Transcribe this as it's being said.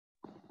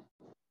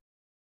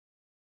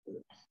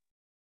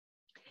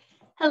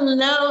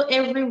Hello,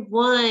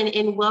 everyone,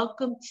 and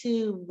welcome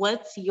to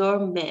What's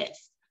Your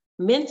Mess?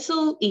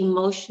 Mental,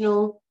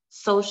 Emotional,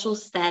 Social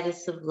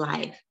Status of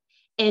Life.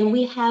 And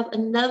we have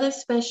another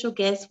special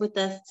guest with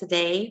us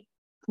today,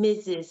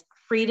 Mrs.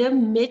 Freda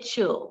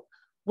Mitchell.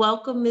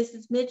 Welcome,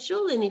 Mrs.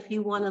 Mitchell. And if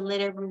you want to let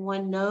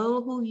everyone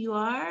know who you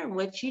are and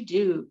what you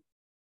do.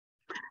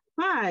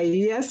 Hi,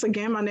 yes,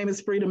 again, my name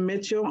is Freda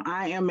Mitchell.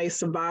 I am a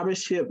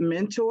survivorship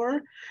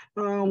mentor,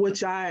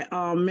 which I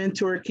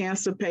mentor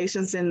cancer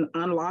patients in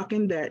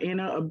unlocking their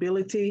inner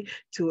ability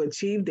to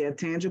achieve their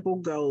tangible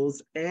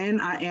goals.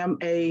 And I am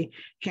a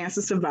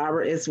cancer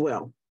survivor as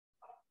well.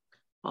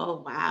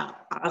 Oh, wow.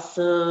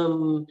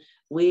 Awesome.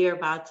 We're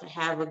about to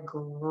have a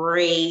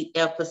great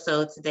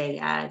episode today,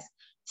 guys.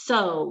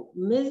 So,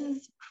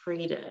 Mrs.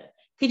 Freda,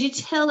 could you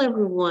tell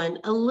everyone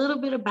a little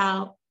bit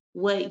about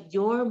what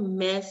your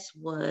mess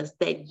was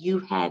that you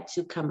had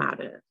to come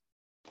out of?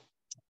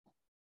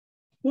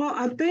 Well,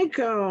 I think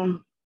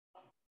I've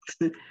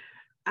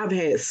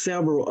had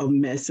several of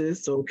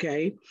messes,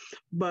 okay,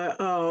 but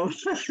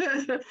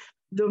the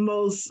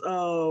most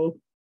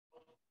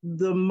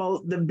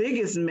the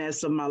biggest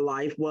mess of my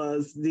life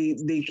was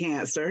the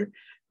cancer,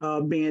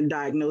 being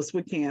diagnosed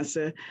with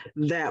cancer.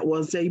 That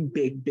was a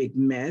big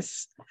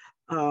mess.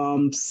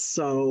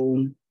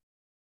 So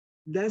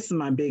that's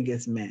my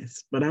biggest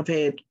mess. But I've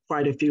had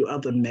quite a few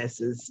other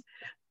messes.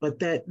 But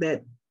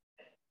that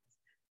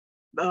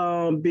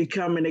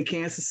becoming a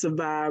cancer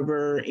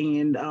survivor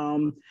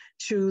and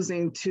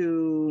choosing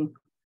to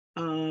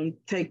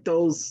take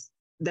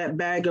that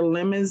bag of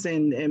lemons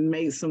and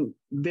make some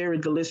very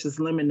delicious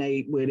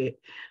lemonade with it.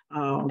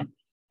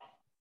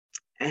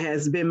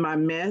 Has been my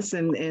mess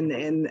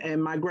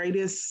and my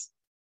greatest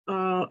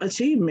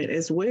achievement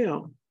as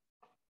well.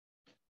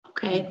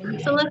 Okay,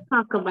 so let's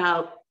talk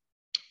about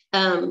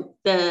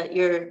the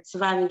your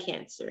surviving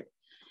cancer.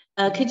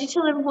 Could you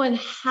tell everyone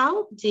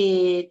how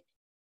did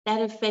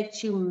that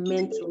affect you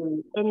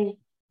mentally,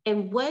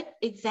 and what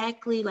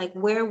exactly, like,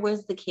 where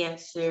was the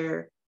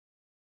cancer?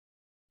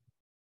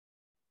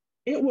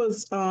 It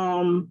was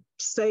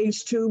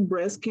stage 2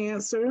 breast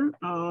cancer,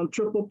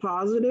 triple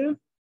positive,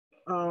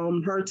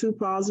 HER2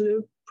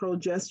 positive,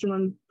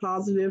 progesterone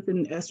positive,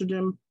 and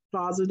estrogen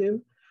positive.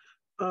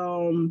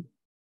 Um,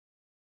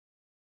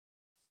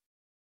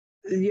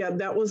 yeah,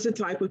 that was the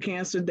type of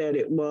cancer that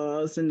it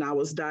was, and I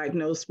was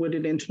diagnosed with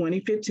it in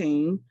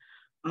 2015.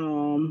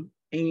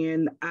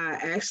 And I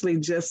actually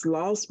just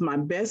lost my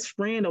best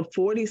friend of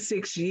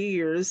 46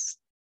 years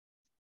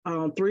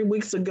 3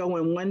 weeks ago,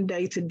 and one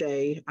day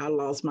today, I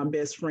lost my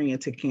best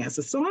friend to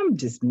cancer. So I'm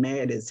just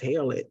mad as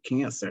hell at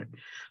cancer.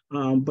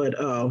 But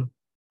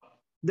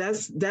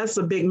that's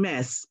a big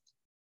mess.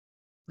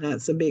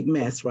 That's a big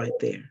mess right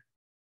there.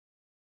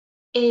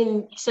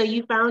 And so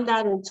you found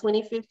out in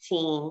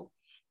 2015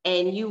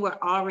 and you were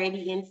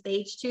already in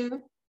stage 2.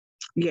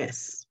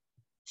 Yes.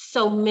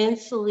 So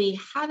mentally,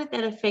 how did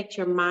that affect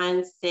your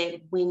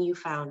mindset when you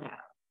found out?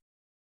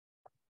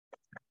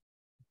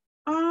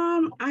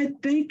 I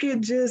think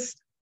it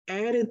just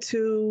added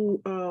to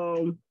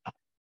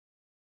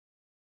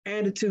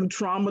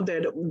trauma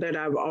that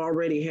I've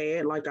already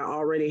had. Like I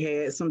already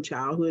had some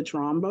childhood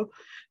trauma,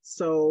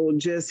 so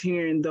just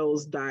hearing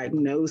those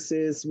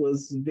diagnoses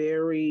was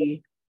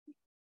very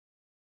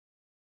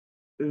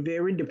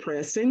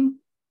depressing,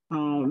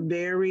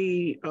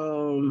 very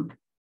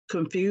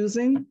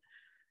confusing,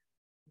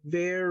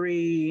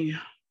 very.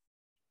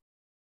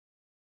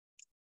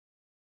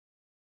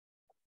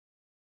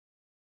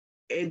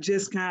 It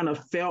just kind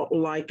of felt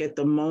like at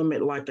the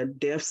moment like a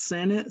death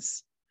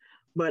sentence.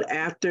 But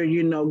after,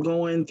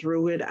 going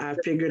through it, I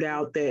figured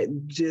out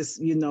that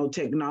just,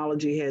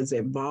 technology has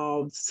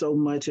evolved so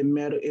much in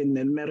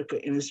the medical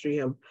industry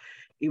have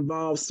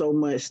evolved so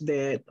much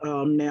that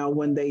now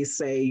when they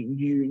say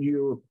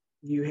you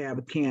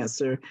have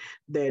cancer,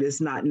 that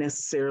it's not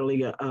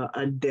necessarily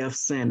a death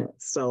sentence.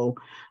 So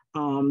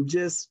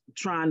just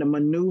trying to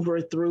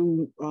maneuver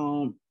through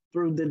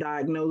the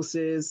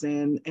diagnosis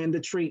and the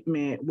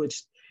treatment,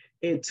 which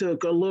it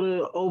took a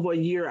little over a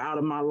year out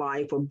of my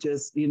life of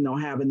just,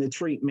 having the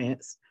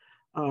treatments.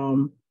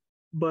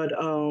 But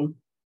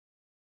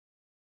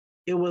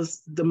it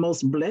was the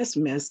most blessed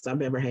mess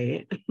I've ever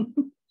had.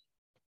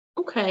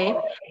 Okay,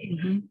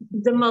 Mm-hmm.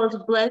 the most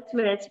blessed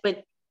mess,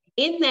 but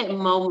in that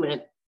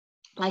moment,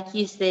 like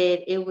you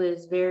said, it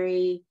was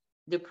very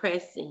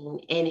depressing,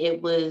 and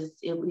it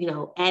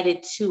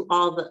added to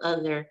all the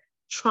other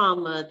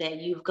trauma that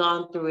you've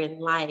gone through in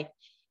life.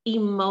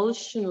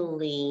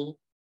 Emotionally,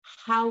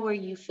 how were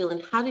you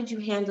feeling? How did you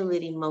handle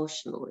it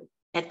emotionally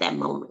at that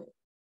moment?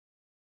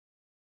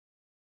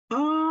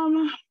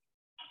 Um,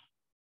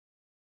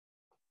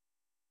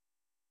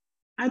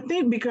 I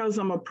think because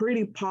I'm a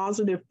pretty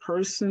positive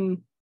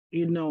person,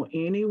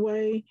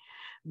 anyway,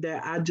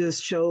 that I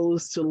just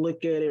chose to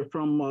look at it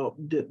from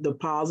the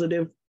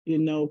positive,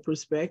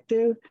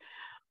 perspective.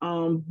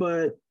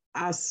 But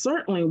I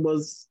certainly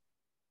was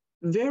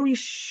very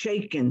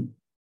shaken,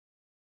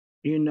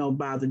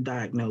 by the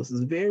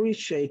diagnosis, very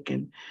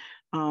shaken,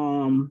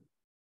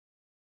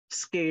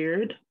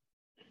 scared,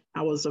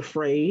 I was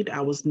afraid.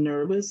 I was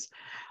nervous.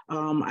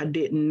 I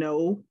didn't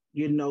know,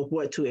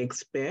 what to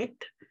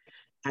expect.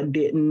 I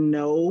didn't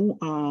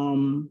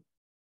know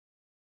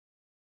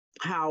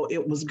how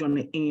it was going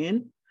to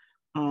end.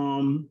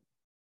 Um,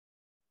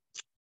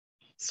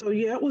 so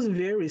yeah, it was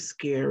very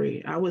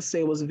scary. I would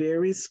say it was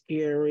very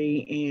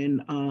scary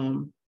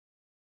and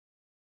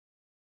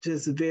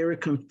just very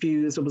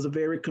confused. It was a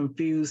very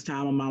confused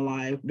time of my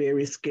life,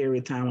 very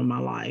scary time of my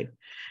life,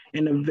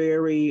 and a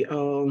very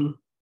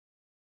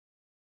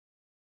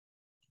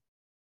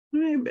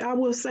I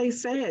will say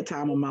sad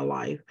time of my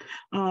life,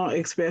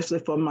 especially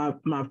for my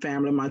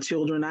family, my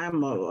children.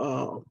 I'm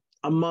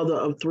a mother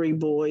of 3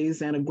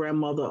 boys and a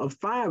grandmother of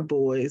 5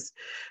 boys,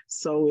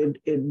 so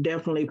it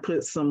definitely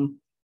put some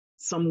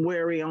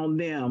worry on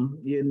them.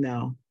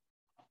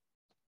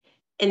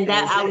 And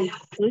that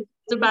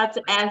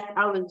As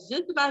I was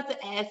just about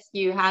to ask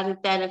you, how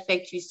did that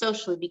affect you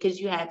socially? Because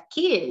you have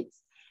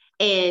kids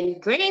and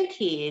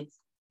grandkids.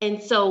 And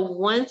so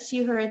once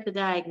you heard the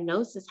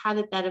diagnosis, how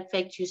did that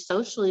affect you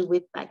socially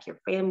with like your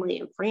family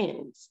and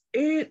friends?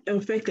 it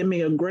affected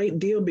me a great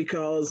deal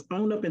because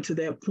on up until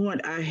that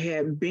point, I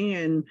had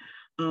been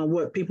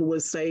what people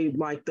would say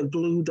like the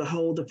glue to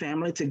hold the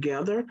family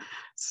together.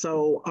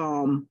 So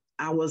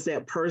I was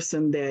that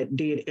person that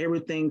did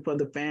everything for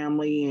the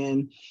family,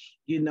 and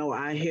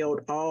I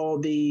held all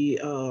the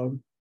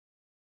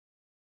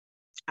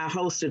I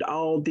hosted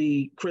all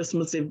the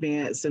Christmas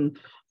events and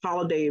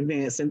holiday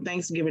events and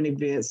Thanksgiving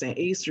events and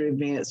Easter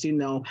events.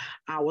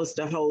 I was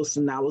the host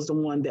and I was the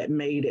one that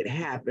made it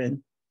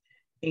happen.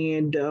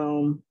 And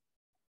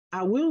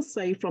I will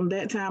say from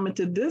that time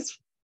into this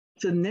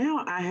to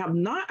now, I have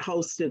not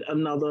hosted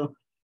another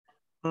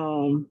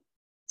um,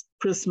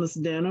 Christmas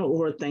dinner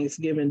or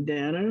Thanksgiving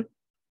dinner.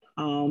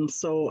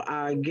 So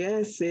I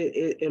guess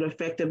it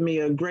affected me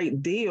a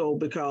great deal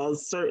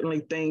because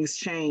certainly things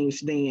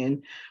changed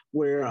then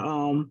where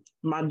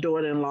my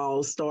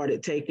daughter-in-law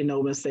started taking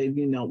over and said,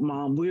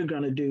 Mom, we're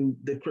going to do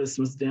the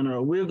Christmas dinner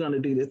or we're going to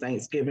do the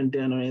Thanksgiving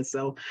dinner. And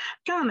so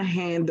kind of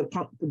hand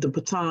the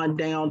baton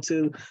down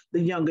to the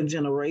younger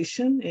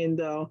generation,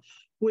 and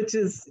which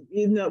is,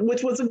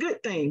 which was a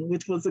good thing,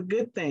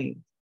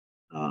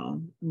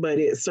 but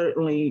it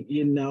certainly,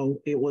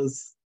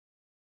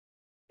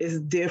 it's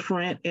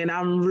different, and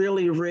I'm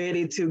really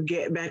ready to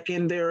get back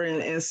in there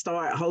and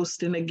start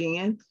hosting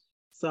again.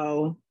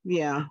 So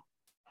yeah.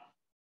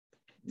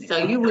 So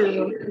you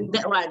will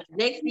that right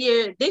next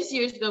year. This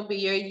year's gonna be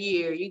your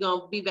year. You're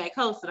gonna be back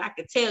hosting. I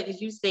could tell because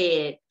you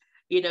said,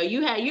 you.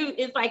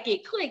 It's like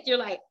it clicked. You're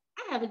like,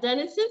 I haven't done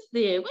it since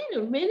then. Wait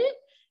a minute.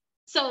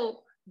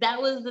 So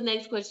that was the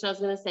next question I was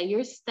gonna say.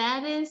 Your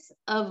status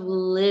of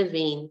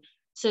living.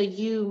 So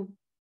you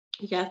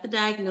got the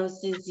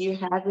diagnosis. You're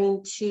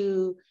having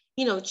to,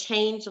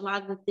 change a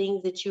lot of the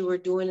things that you were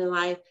doing in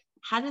life.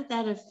 How did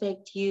that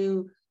affect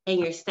you and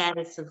your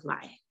status of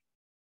life?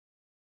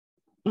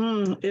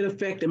 It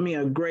affected me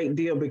a great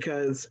deal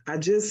because I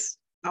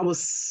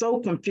was so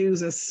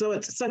confused and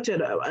such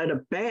at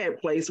a bad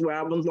place where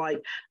I was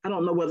like, I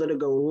don't know whether to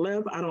go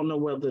left, I don't know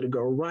whether to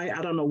go right,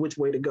 I don't know which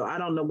way to go, I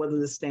don't know whether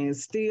to stand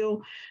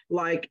still,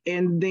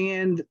 and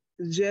then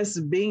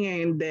just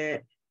being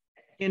that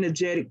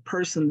energetic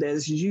person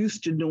that's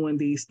used to doing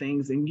these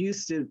things and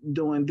used to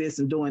doing this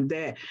and doing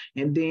that,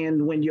 and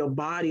then when your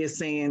body is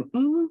saying, I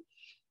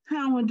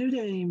don't want to do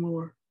that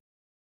anymore.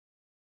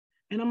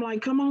 And I'm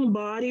like, come on,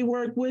 body,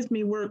 work with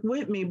me, work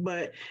with me.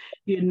 But,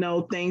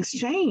 things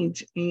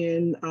change.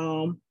 And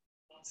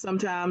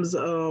sometimes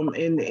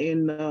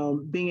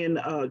in being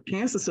a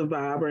cancer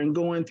survivor and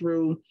going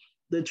through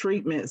the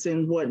treatments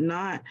and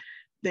whatnot,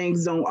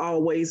 things don't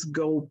always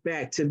go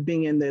back to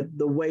being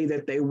the way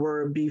that they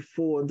were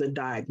before the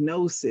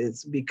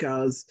diagnosis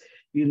because,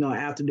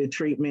 after the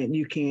treatment,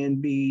 you can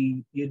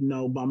be,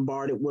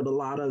 bombarded with a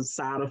lot of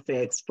side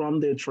effects from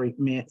the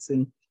treatments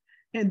and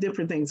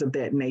different things of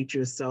that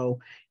nature. So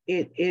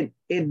it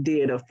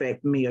did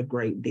affect me a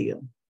great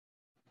deal.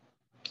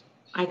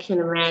 I can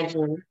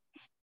imagine.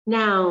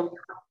 Now,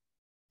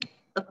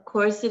 of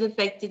course, it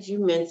affected you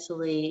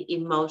mentally,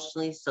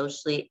 emotionally,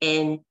 socially,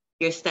 and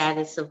your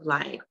status of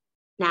life.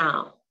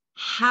 Now,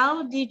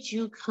 how did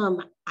you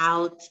come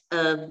out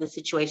of the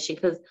situation?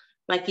 Because,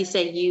 like you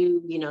said,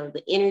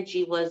 the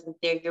energy wasn't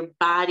there, your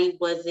body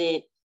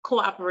wasn't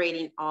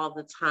cooperating all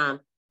the time.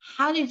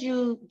 How did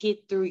you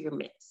get through your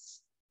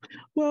mess?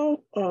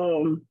 Well,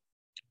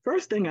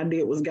 first thing I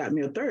did was got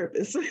me a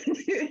therapist,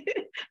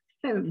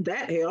 and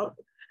that helped.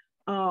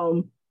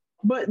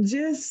 But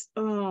just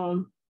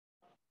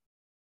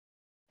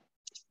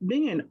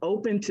being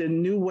open to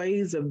new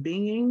ways of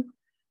being,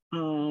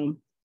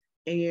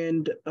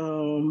 and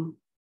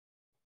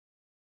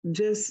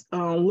just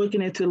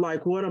looking into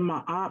like what are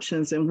my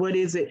options and what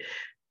is it.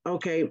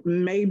 Okay,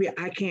 maybe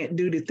I can't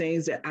do the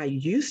things that I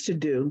used to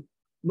do,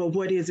 but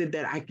what is it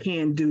that I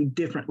can do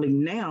differently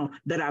now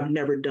that I've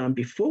never done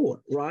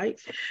before, right?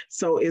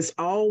 So it's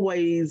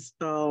always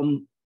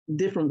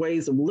different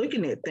ways of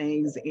looking at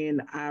things.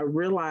 And I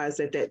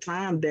realized at that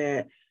time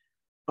that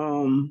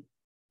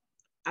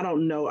I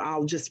don't know,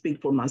 I'll just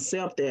speak for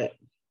myself that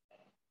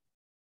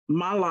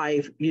my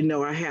life, you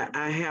know, I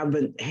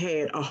haven't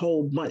had a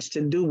whole bunch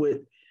to do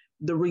with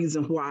the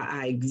reason why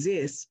I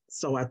exist.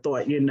 So I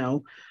thought, you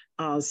know,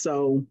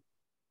 so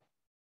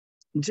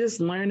just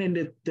learning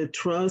to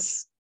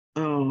trust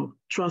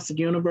the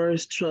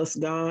universe, trust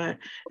God,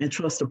 and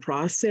trust the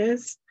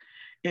process,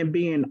 and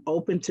being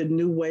open to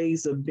new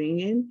ways of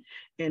being,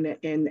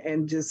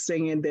 and just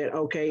saying that,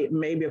 okay,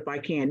 maybe if I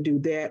can't do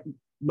that,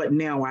 but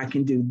now I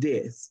can do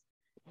this,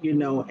 you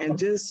know, and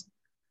just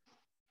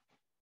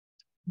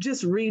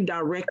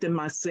redirecting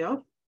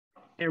myself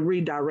and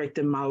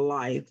redirecting my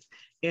life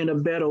in a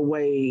better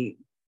way,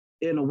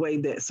 in a way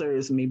that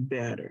serves me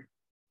better.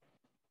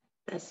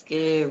 That's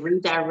good.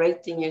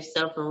 Redirecting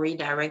yourself and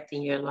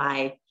redirecting your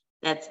life.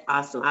 That's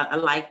awesome. I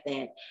like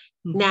that.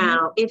 Mm-hmm.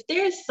 Now, if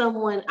there's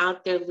someone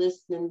out there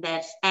listening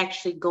that's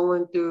actually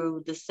going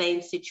through the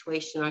same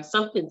situation or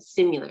something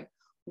similar,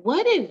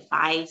 what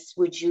advice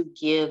would you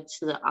give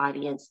to the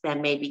audience that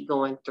may be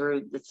going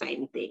through the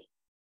same thing?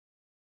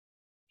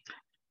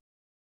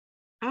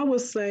 I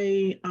would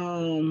say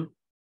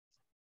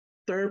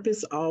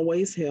therapists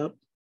always help.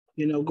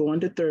 You know, going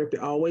to therapy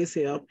always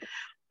help.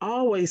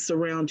 Always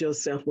surround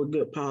yourself with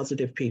good,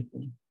 positive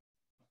people.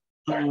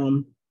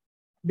 Um,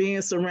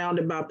 Being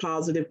surrounded by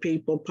positive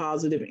people,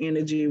 positive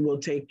energy will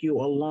take you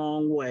a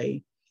long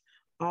way.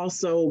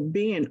 Also,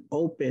 being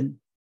open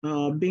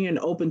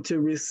to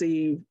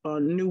receive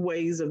new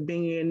ways of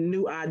being,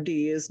 new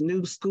ideas,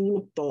 new school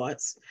of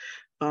thoughts,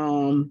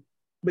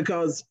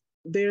 because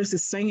there's a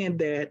saying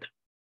that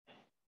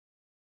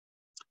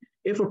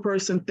if a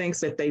person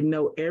thinks that they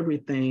know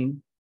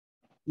everything,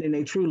 then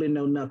they truly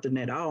know nothing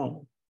at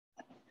all.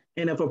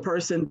 And if a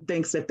person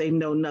thinks that they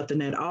know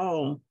nothing at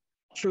all,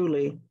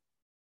 truly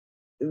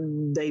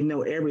they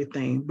know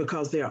everything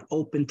because they're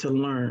open to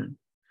learn.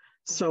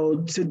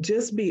 So to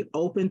just be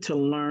open to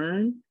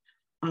learn,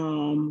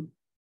 um,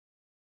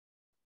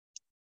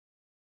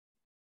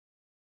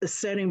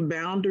 setting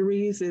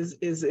boundaries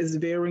is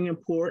very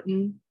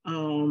important.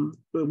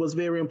 It was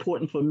very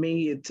important for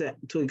me to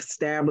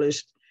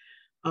establish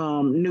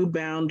new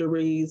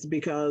boundaries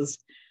because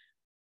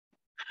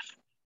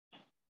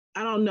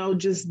I don't know,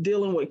 just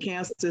dealing with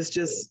cancer is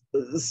just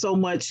so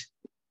much.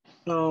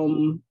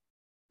 Um,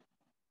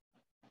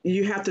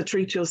 you have to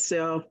treat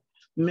yourself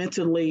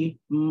mentally,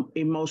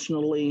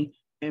 emotionally,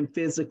 and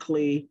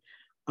physically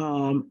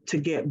to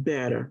get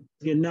better,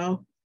 you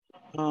know?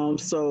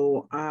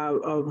 So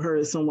I've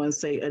heard someone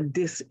say a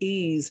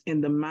dis-ease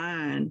in the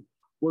mind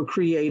will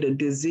create a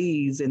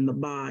disease in the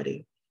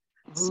body.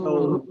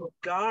 So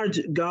guard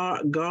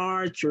your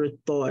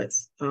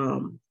thoughts.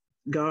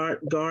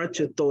 Guard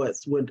your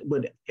thoughts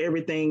with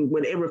everything,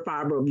 with every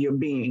fiber of your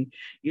being.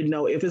 You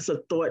know, if it's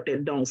a thought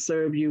that don't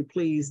serve you,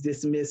 please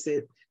dismiss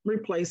it.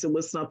 Replace it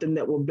with something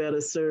that will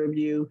better serve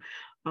you.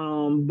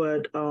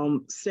 But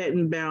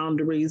setting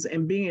boundaries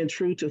and being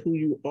true to who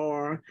you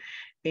are,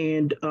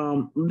 and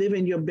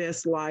living your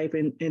best life,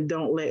 and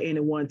don't let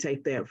anyone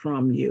take that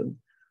from you.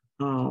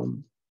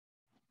 Um,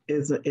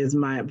 is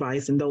my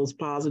advice, and those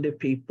positive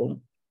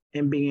people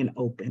and being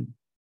open.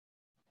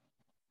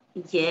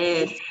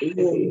 Yes,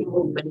 being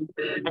open.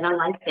 And I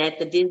like that.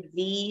 The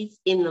disease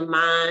in the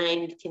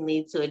mind can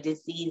lead to a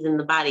disease in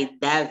the body.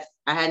 That's,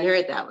 I hadn't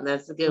heard that one.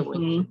 That's a good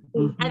one.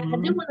 Mm-hmm, I do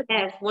mm-hmm. want to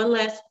ask one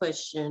last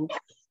question.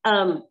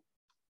 Um,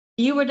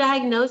 you were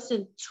diagnosed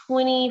in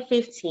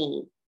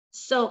 2015.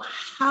 So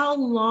how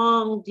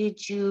long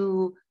did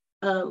you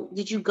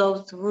go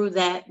through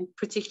that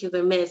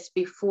particular mess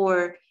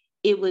before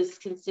it was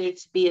considered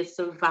to be a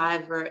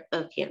survivor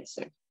of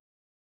cancer?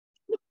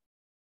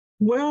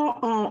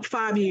 Well,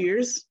 5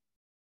 years,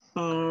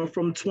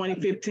 from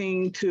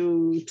 2015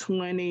 to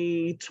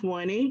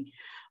 2020.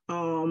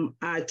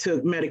 I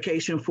took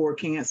medication for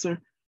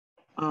cancer.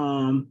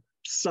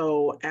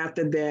 So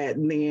after that,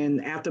 then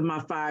after my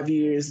 5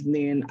 years,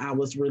 then I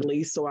was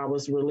released. So I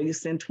was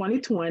released in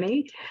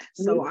 2020.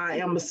 So I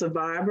am a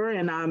survivor,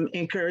 and I'm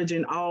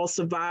encouraging all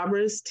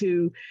survivors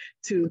to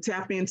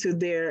tap into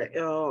their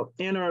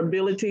inner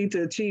ability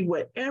to achieve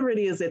whatever it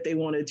is that they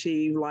want to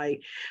achieve.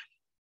 Like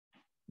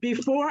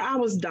before I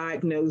was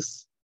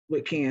diagnosed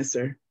with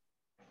cancer,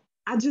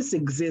 I just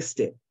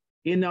existed.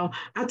 You know,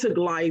 I took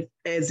life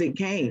as it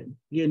came,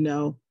 you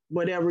know,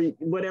 whatever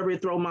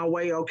it throw my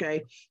way,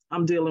 okay,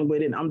 I'm dealing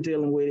with it. I'm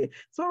dealing with it.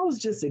 So I was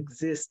just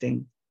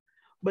existing.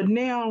 But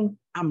now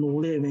I'm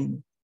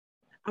living.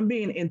 I'm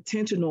being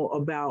intentional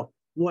about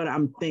what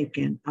I'm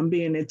thinking. I'm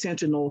being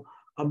intentional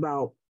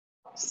about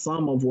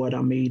some of what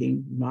I'm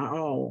eating, not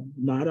all,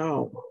 not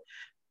all.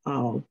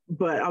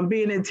 But I'm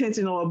being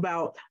intentional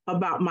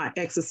about my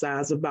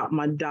exercise, about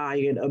my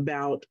diet,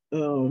 about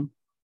my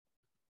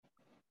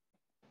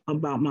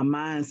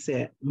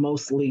mindset,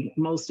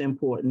 most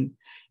important.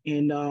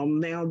 And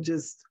now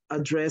just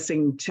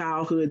addressing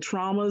childhood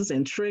traumas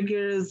and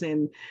triggers.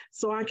 And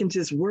so I can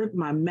just work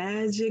my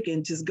magic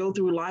and just go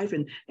through life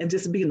and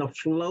just be in the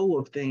flow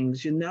of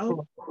things, you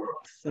know?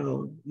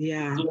 So,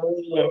 yeah.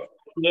 Yes,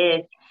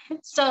 yes.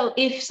 So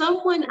if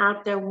someone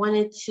out there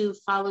wanted to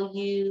follow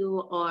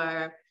you,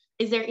 or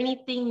is there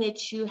anything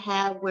that you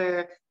have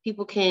where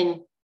people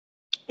can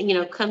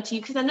come to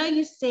you? Because I know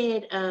you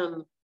said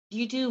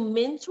you do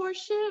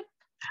mentorship.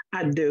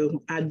 I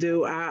do.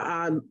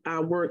 I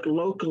work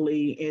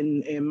locally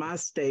in my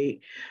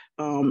state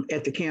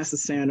at the cancer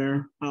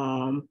center,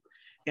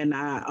 and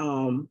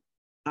I'm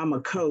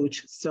a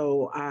coach,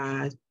 so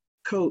I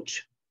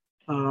coach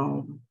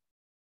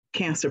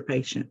cancer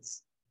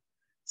patients.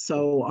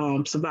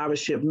 So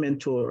survivorship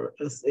mentor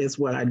is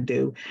what I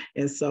do.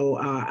 And so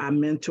I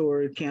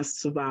mentor cancer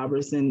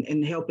survivors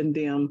and helping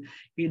them,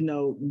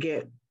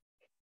 get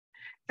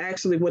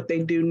actually what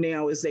they do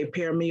now is they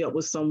pair me up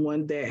with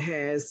someone that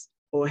has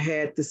or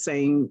had the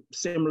same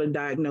similar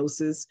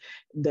diagnosis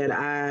that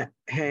I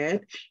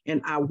had,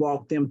 and I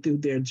walk them through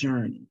their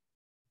journey.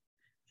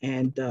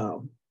 And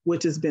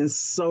which has been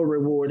so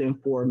rewarding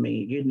for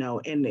me,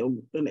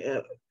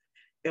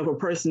 if a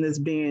person has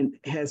been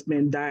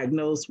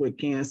diagnosed with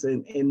cancer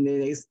and then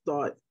they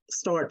start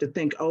to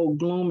think, oh,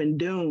 gloom and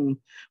doom.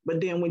 But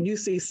then when you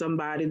see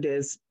somebody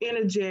that's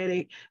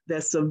energetic,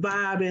 that's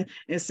surviving,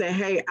 and say,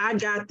 hey, I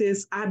got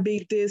this, I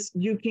beat this,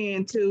 you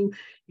can too,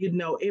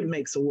 it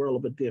makes a world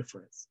of a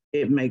difference.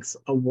 It makes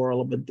a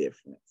world of a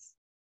difference.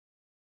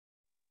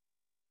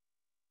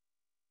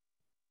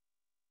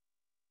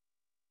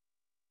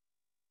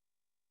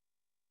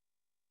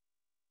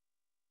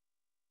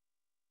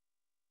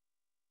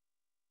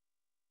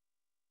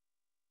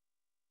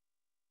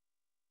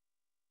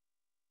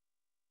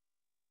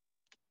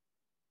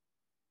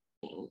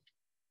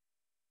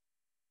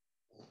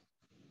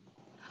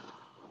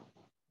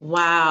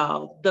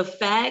 Wow. The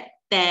fact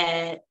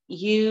that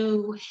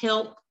you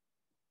help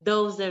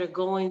those that are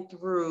going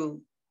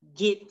through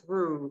get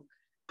through,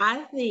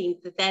 I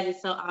think that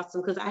is so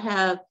awesome because I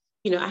have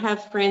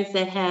friends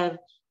that have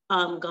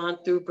gone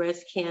through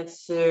breast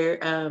cancer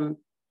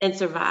and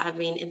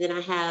surviving. And then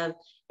I have,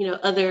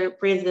 other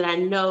friends that I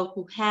know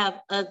who have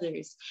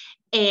others.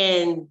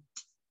 And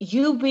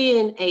you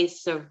being a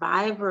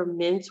survivor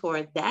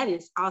mentor, that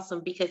is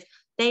awesome because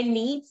they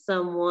need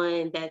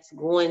someone that's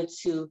going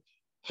to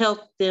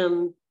help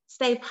them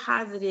stay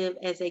positive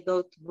as they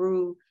go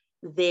through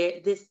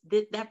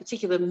that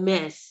particular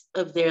mess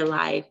of their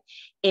life.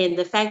 And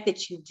the fact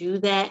that you do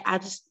that, I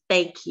just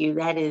thank you.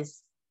 That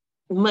is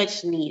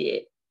much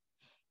needed.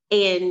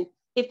 And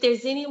if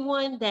there's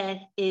anyone that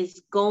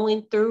is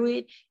going through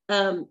it,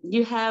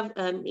 you have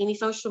any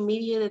social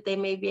media that they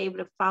may be able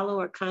to follow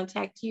or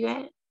contact you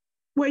at?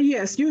 Well,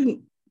 yes,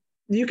 you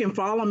can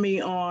follow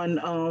me on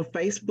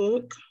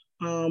Facebook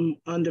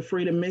under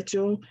Freda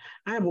Mitchell.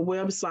 I have a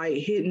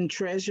website, Hidden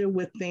Treasure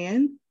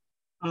Within,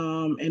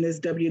 and it's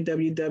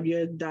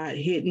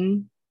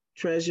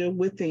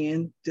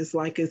www.hiddentreasurewithin, just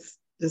like it's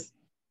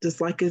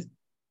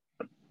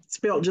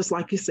spelled just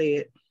like you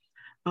said.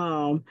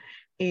 And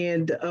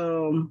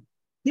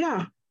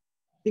yeah,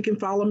 you can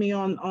follow me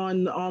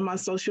on my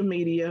social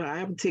media. I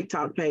have a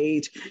TikTok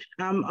page.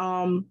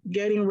 I'm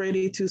getting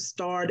ready to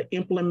start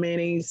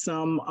implementing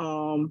some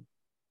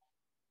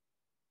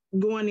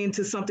going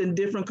into something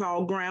different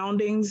called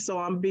grounding. So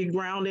I'm be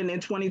grounding in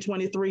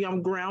 2023.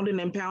 I'm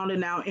grounding and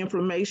pounding out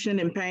inflammation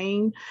and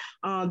pain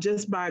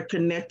just by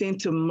connecting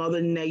to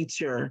Mother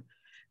Nature.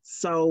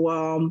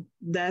 So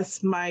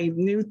that's my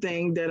new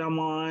thing that I'm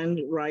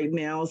on right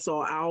now. So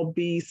I'll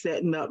be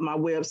setting up my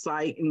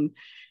website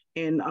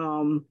and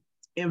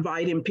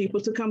inviting people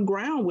to come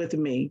ground with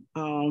me.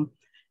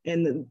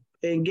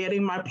 And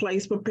getting my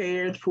place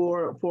prepared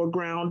for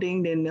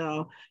grounding, and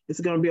it's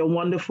going to be a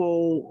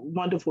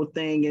wonderful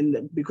thing.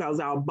 And because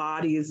our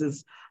bodies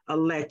is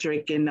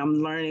electric, and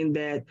I'm learning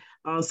that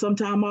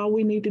sometimes all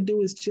we need to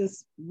do is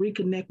just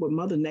reconnect with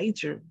Mother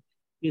Nature,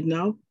 you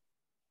know.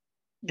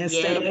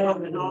 Instead of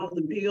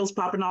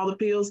popping all the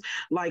pills,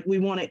 like we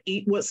want to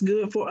eat what's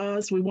good for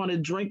us, we want to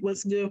drink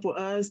what's good for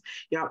us.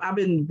 Yeah, I've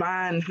been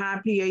buying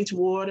high pH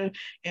water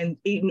and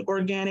eating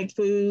organic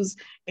foods,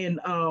 and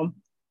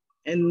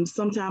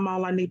sometimes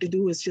all I need to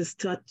do is just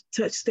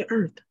touch the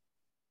earth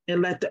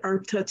and let the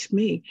earth touch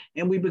me,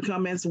 and we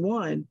become as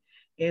one.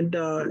 And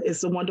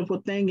it's a wonderful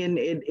thing, and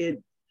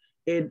it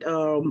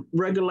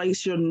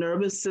regulates your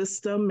nervous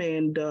system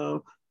and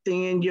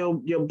thin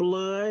your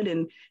blood,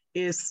 and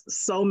it's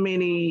so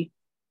many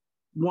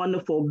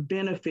wonderful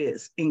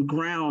benefits in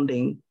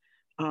grounding.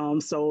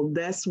 So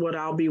that's what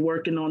I'll be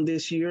working on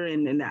this year,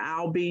 and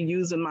I'll be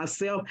using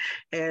myself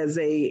as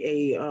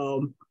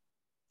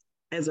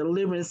as a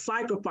living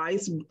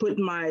sacrifice, put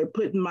my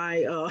put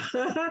my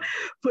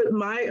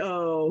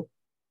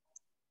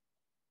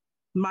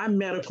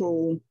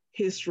medical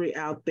history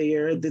out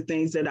there, the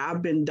things that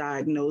I've been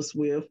diagnosed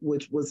with,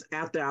 which was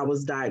after I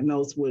was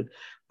diagnosed with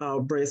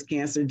breast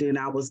cancer. Then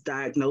I was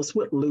diagnosed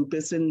with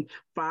lupus and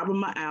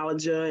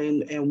fibromyalgia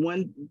and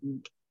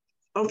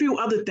a few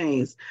other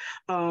things.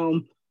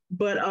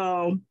 But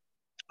I'm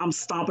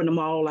stomping them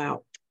all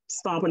out.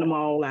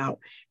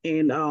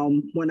 And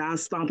when I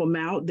stomp them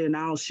out, then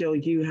I'll show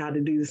you how to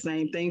do the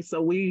same thing.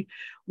 So we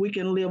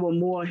can live a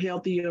more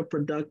healthier,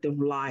 productive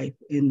life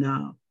and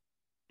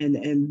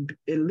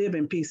live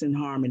in peace and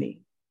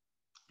harmony.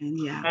 And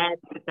yeah. That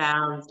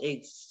sounds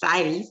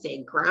exciting. You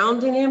said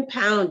grounding and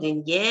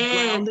pounding.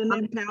 Yes. Grounding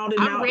and pounding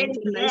I'm out ready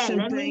for that. inflammation,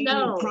 Let me pain, and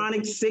know.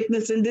 chronic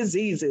sickness and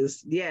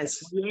diseases.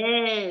 Yes.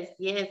 Yes,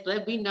 yes.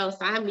 Let me know.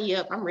 Sign me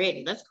up. I'm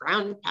ready. Let's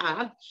ground and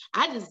pound.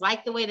 I just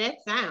like the way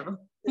that sounds.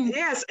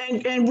 Yes.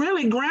 And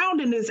really,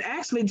 grounding is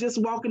actually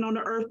just walking on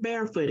the earth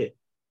barefooted.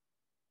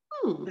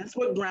 That's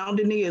what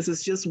grounding is.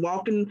 It's just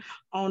walking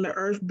on the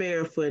earth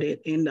barefooted.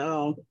 And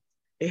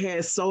it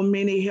has so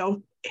many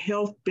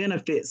health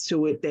benefits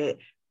to it that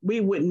we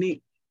would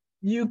need.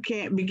 You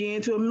can't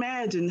begin to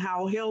imagine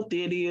how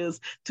healthy it is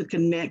to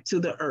connect to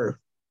the earth.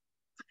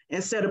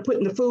 Instead of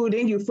putting the food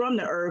in you from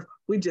the earth,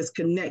 we just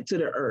connect to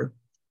the earth.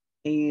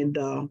 And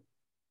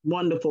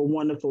wonderful,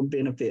 wonderful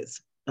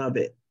benefits of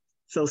it.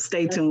 So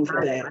stay tuned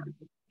for that.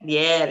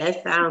 Yeah,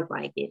 that sounds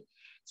like it.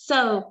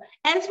 So,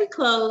 as we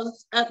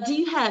close, do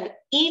you have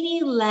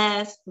any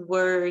last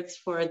words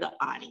for the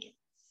audience?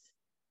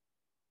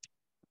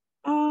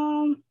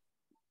 Um,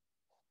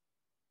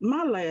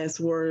 my last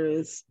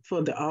words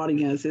for the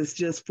audience is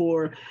just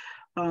for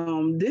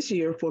this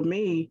year for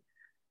me.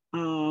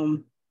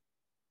 Um,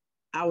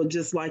 I would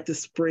just like to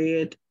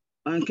spread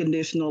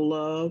unconditional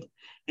love,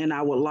 and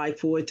I would like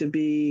for it to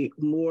be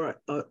more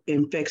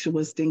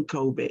infectious than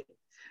COVID.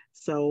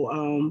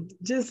 So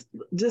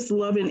just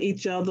loving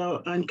each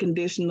other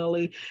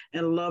unconditionally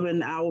and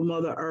loving our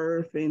Mother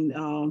Earth and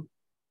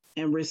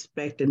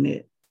respecting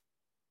it.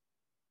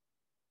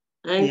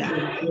 Yeah,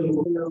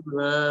 Unconditional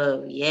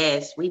love.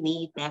 Yes, we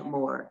need that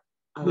more.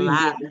 A we do.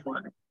 lot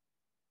more.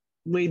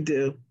 We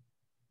do.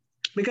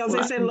 Because they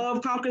Well, say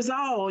love conquers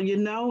all,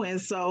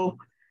 and so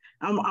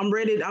I'm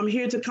ready. I'm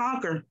here to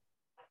conquer.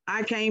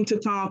 I came to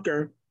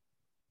conquer.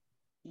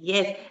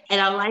 yes. And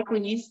I like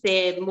when you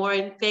said more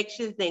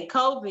infectious than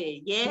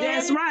COVID.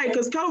 That's Yes, right,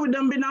 because COVID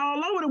done been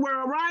all over the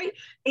world, right?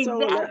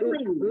 So exactly.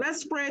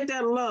 let's spread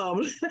that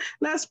love.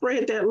 Let's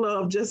spread that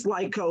love just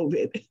like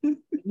COVID.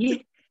 Yeah,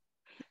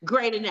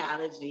 great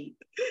analogy.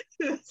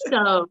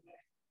 So,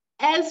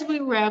 as we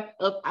wrap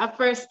up, I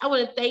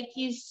want to thank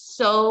you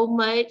so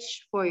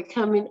much for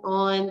coming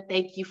on.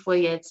 Thank you for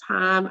your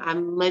time. I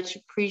much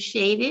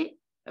appreciate it.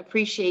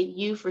 Appreciate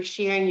you for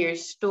sharing your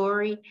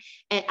story.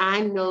 And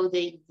I know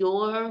that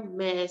your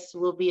mess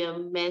will be a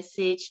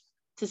message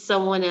to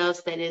someone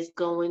else that is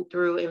going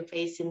through and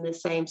facing the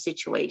same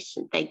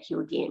situation. Thank you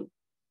again.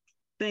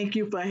 Thank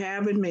you for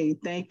having me.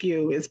 Thank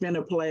you. It's been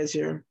a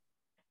pleasure.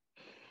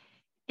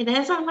 And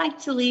as I like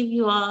to leave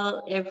you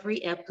all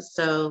every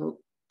episode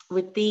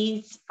with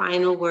these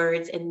final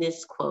words and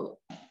this quote.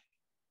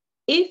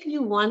 If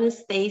you want to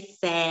stay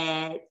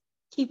sad,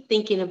 keep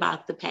thinking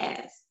about the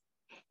past.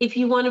 If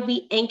you want to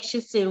be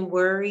anxious and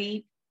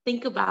worried,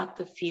 think about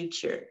the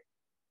future.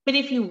 But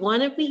if you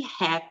want to be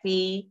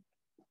happy,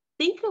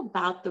 think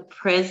about the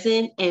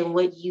present and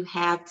what you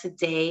have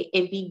today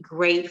and be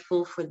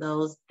grateful for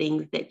those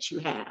things that you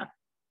have.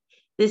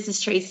 This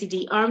is Tracy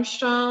D.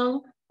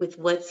 Armstrong with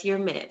What's Your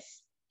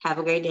Mess? Have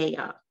a great day,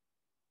 y'all.